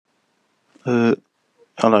Uh,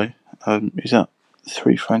 Hello. Is that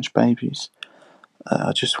Three French Babies?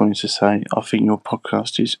 I just wanted to say I think your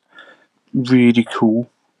podcast is really cool,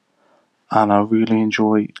 and I really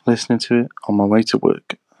enjoy listening to it on my way to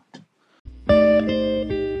work.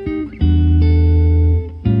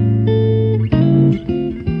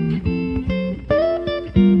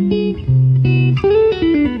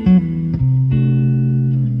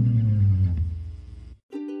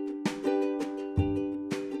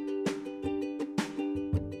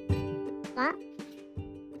 What?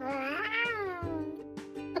 Wow.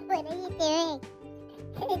 What are you doing?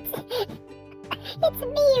 It's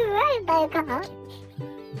me, Robocop.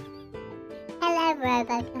 Hello,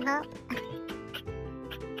 Robocop.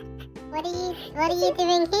 What are you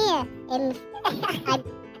doing here? In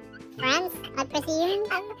France, I presume?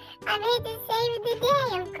 I'm here to save the day,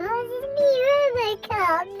 of course. It's me,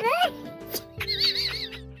 Robocop.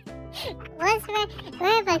 What's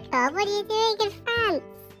Robocop? What are you doing in France?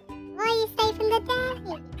 Why are you saving the day?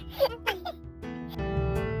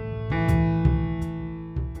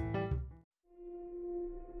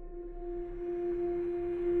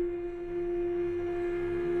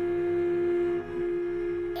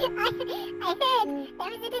 I heard there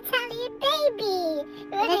was an Italian baby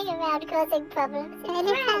running around causing problems. An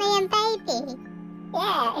Italian baby?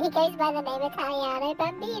 Yeah, he goes by the name Italiano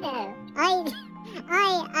Bambino.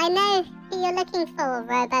 I know who you're looking for,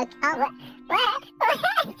 Robocop. What?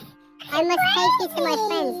 I must take you to my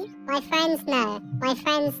friends. My friends know. My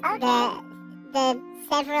friends, okay. the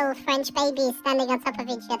several French babies standing on top of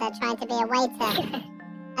each other trying to be a waiter.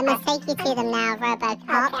 I must take you to them now,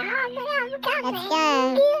 Robocop. Okay, Let's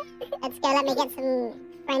go. Let's go. Let me get some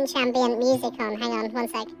French ambient music on. Hang on, one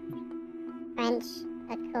sec. French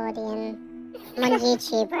accordion. I'm on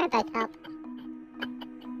YouTube, Robocop.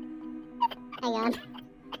 Hang on.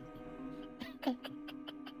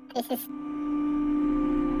 This is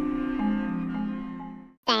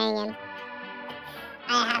staying in.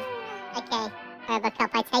 Okay,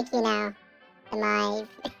 Robocop, I take you now to my...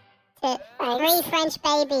 Three French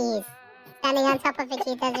babies standing on top of each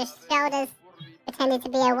other's shoulders, pretending to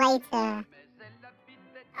be a waiter.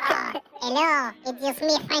 Hello, it's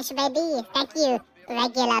me, French baby. Thank you,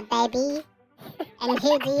 regular baby. And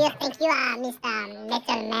who do you think you are, Mr.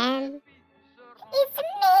 Metal Man? It's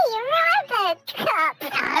me,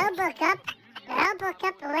 Robocop.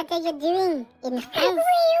 Robocop, what are you doing in France?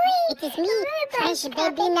 It is me, French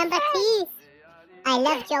baby number 2. I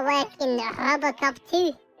loved your work in Robocop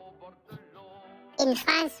 2. In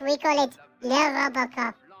France, we call it Le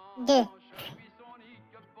Robocop 2.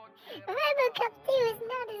 Robocop 2 is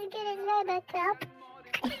not as good as Robocop.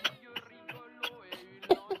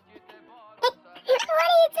 What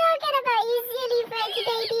are you talking about, you silly French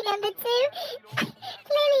baby number 2?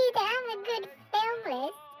 Clearly you don't have a good film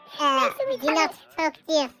list. Do not talk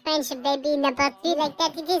to your French baby number 2 like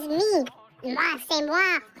that. It is me. Moi, c'est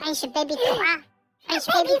moi. French baby 3. French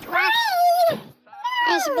baby 3.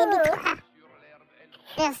 French baby 3.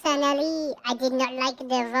 Personally, I did not like the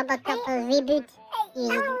Robocop reboot.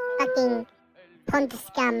 You fucking pond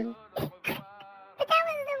scum. But that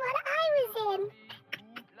was the one I was in.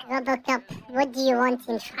 Robocop, what do you want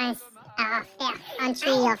in France? Our fair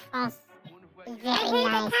country of France. Very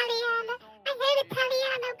nice. I heard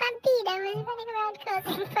Italiano Bambino was running around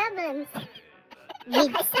causing problems. I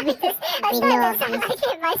know this.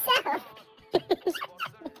 Myself.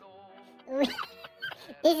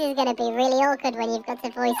 This is going to be really awkward when you've got to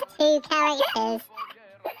voice 2 characters.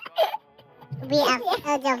 We have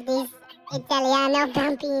heard of this Italiano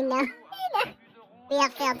Bambino. We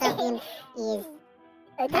have heard of him. He is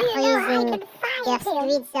cruising the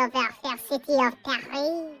streets of our fair city of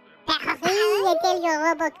Paris. Paris, I tell you,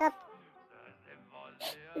 Robocop.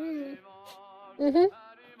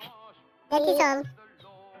 That is all.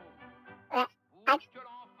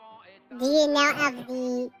 Do you now have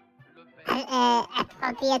the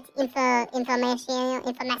appropriate information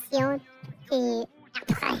to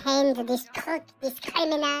apprehend this crook, this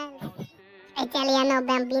criminal, Italiano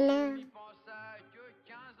Bambino?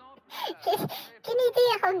 Can you do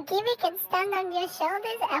your whole gimmick and stand on your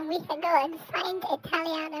shoulders and we can go and find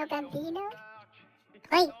Italiano Bambino?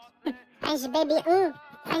 Great. French baby 1,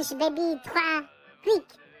 French baby 3, quick.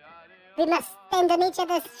 We must stand on each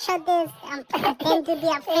other's shoulders and pretend to be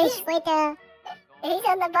a French waiter. He's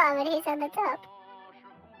on the bottom and he's on the top.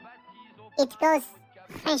 It goes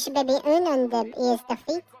French baby 1 is the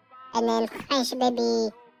feet, and then French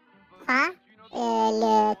baby 3,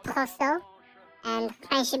 le torso, and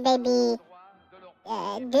French baby 2,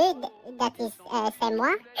 that is, c'est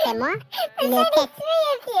moi, le tête. There's 3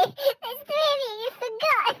 of you, you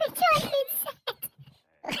forgot which one you said.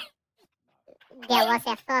 there was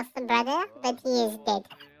a first brother, but he is dead.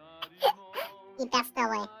 He passed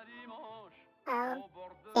away. Oh.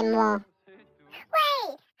 C'est moi.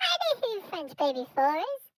 Wait, I know who French Baby 4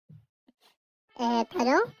 is.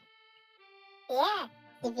 Pardon? Yeah.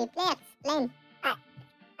 S'il vous plaît, explain.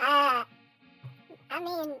 I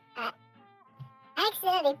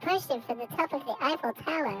accidentally pushed him from the top of the Eiffel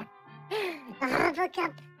Tower.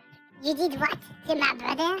 Robocop, you did what to my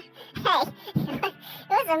brother? Hey, it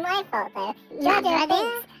wasn't my fault though. Jar Jar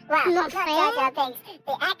Binks. Well, not Jar Jar Binks.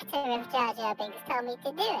 The actor of Jar Jar Binks told me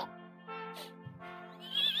to do it.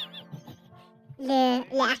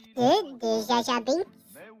 L'acteur de Jar Jar Binks,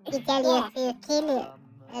 il t'a lui fait kill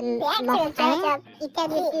mon frère. Il t'a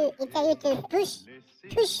lui fait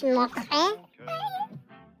push mon frère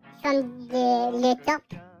from le top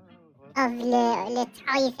of le Tour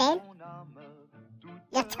Eiffel.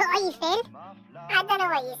 The Tour Eiffel? I don't know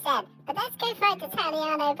what you said, but let's go for it,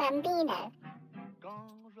 Italiano Bambino.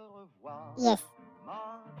 Yes.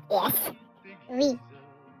 Yes. Oui.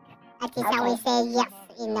 That is how we say yes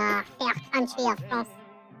in our fair country of France.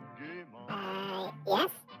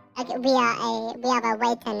 Yes? Okay, we have a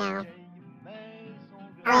waiter now.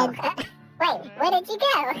 Wait, where did you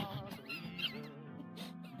go?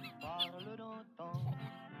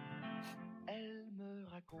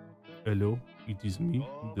 Hello, it is me,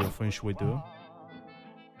 the French waiter.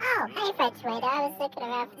 Oh, hey French waiter, I was looking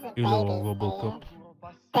around for some Hello, babies. Robocop.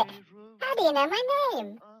 How do you know my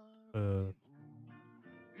name?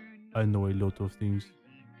 I know a lot of things.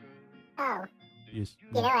 Oh, Yes.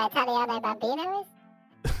 you know what Italiano Bambino is?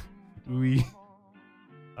 Oui.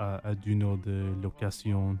 I do know the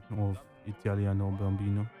location of Italiano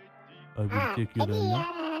Bambino. I will take you there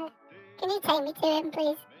now. Can you take me to him,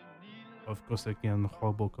 please? Of course I can,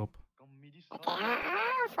 Robocop.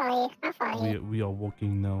 Okay, I'll follow you. We are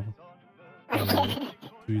walking now to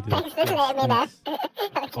the Thanks for letting me know.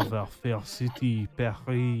 of our fair city,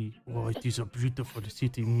 Paris. Oh, it is a beautiful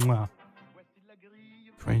city. Mwah.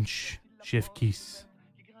 French chef kiss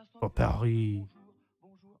for Paris.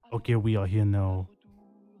 Okay, we are here now.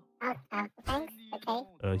 Thanks,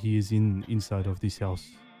 okay. He is inside of this house.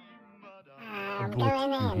 I'm Brought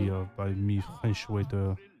going to in. here by me, French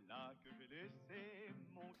waiter.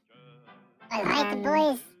 All right,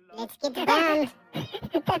 boys, let's get down.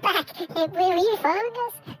 They're back. Were you following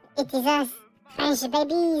us? It is us, French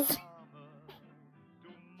babies.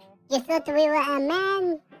 You thought we were a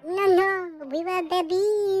man? No, we were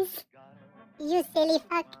babies. You silly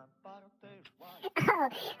fuck.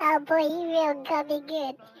 Oh boy, you real gummy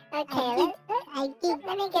good. Okay, let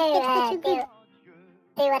me go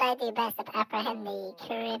do what I do best, apprehend the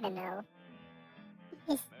criminal.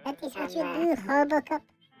 Yes, that is what you do, Robocop.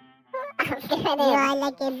 You are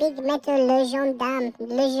like a big metal le gendarme.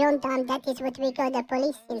 Le gendarme, that is what we call the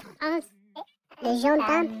police in France. Le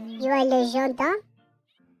gendarme, you are le gendarme?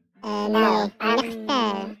 No,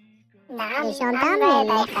 Mertel. Le gendarme,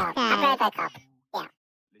 Mertel. I'm Robocop. Yeah.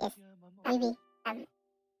 Yes. Maybe. I'm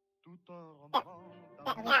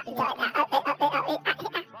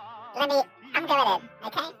going in,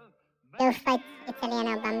 okay? Go fight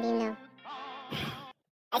Italiano Bambino.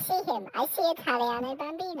 I see him. I see Italiano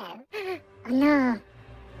Bambino. Oh no.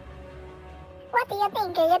 What do you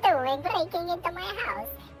think you're doing breaking into my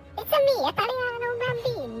house? It's me, Italiano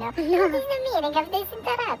Bambino. No. What is the meaning of this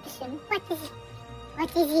interruption?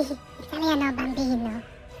 What is he? Italiano Bambino.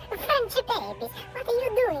 French baby, what are you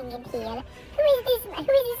doing in here? Who is this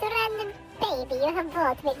random baby you have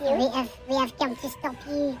brought with you? We have come to stop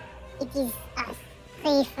you. It is us,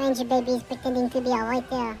 3 French babies pretending to be a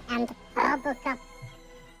waiter and Robocop.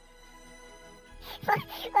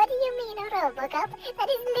 What do you mean, Robocop? That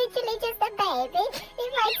is literally just a baby. You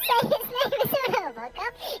might say his name is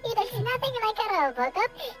Robocop. He looks nothing like a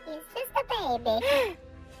Robocop. He's just a baby.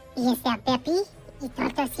 Yes, sir, Peppy. He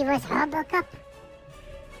thought us he was Robocop.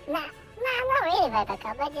 Nah, not really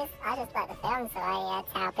Robocop. I just like the film, so I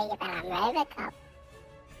tell people I'm Robocop.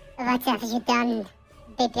 What have you done,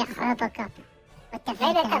 baby Robocop? What have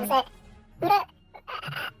you done?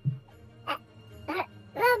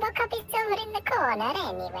 Robocop is over in the corner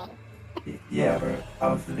anyway. Yeah, bro. I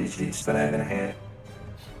was literally just over here.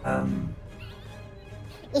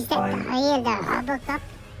 Is that real, the Robocop?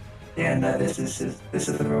 Yeah, no, this is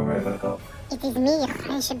the real Robocop. It is me,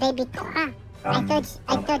 French baby Cora. I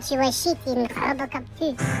thought you were shitting Robocop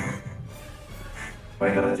too.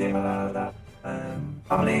 We gotta do that.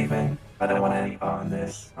 I'm leaving. I don't want any part in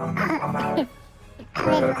this. I'm out.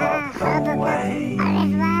 Robocop, go away. Au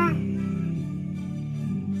revoir.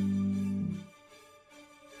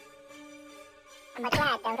 I'm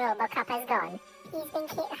glad the Robocop has gone. He's been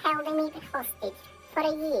holding me hostage for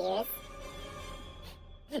years.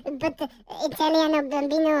 But Italiano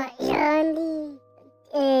Bambino, you're only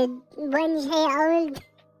 1 year old.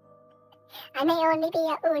 I may only be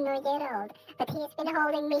a 1-year-old, but he's been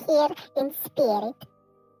holding me here in spirit.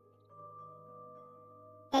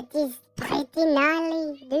 That is pretty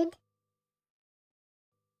gnarly, dude.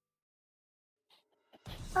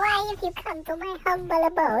 Why, if you come to my humble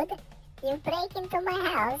abode, you break into my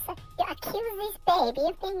house, you accuse this baby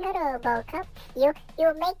of being a Robocop, you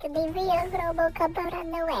make the real Robocop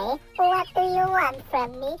run away. What do you want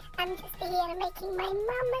from me? I'm just here making my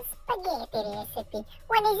mama's spaghetti recipe.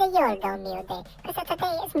 When is your Domino day? Because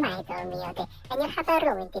today is my Domino day, and you have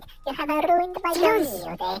ruined it. You have ruined my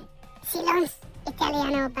Domino day. Silence,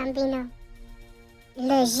 Italiano Bambino.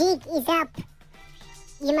 Le jig is up.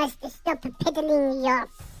 You must stop peddling your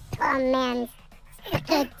poor man's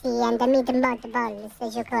spaghetti and the meatballs,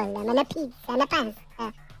 as you call them, and a pizza and a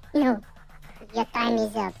pasta. No, your time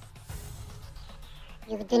is up.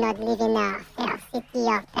 You do not live in a fair city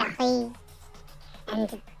of Paris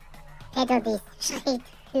and peddle this street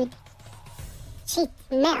food. Shit,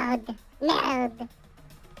 merde.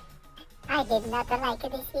 I did not like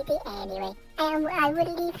the city anyway. I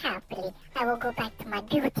will leave happily. I will go back to my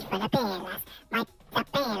beautiful bellas, the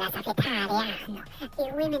bellas of Italiano. The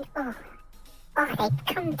women, oh,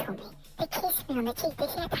 they come to me. They kiss me on the cheek. They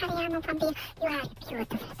say, Italiano Bambino, you are a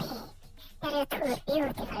beautiful baby. You're too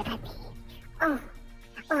beautiful, baby. Oh,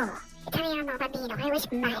 Italiano Bambino, I wish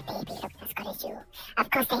my baby looked as good as you. Of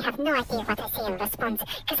course, they have no idea what I say in response,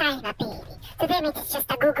 because I'm a baby. To them, it's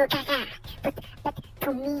just a goo-goo gaga. But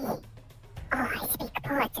to me, I speak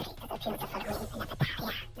poetry to the beautiful women of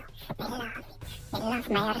Italiano. They love it. They love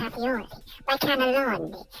my ravioli, my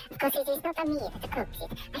cannelloni. Of course, it is not me that cooks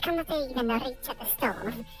it. I cannot even reach at the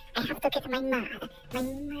stove. I have to get my madre,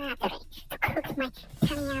 to cook my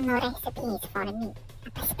Italiano recipes for me.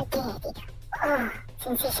 My spaghetti. Oh,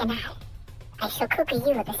 sensational. I shall cook you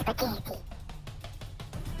the spaghetti.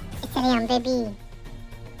 Italian baby.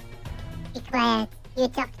 Be quiet. You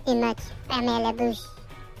talk too much. Fermez la bouche.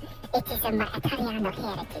 It is my Italiano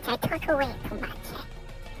heritage. I talk way too much.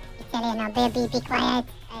 Italiano baby, be quiet.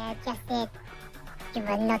 I just said you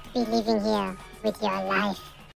will not be living here with your life.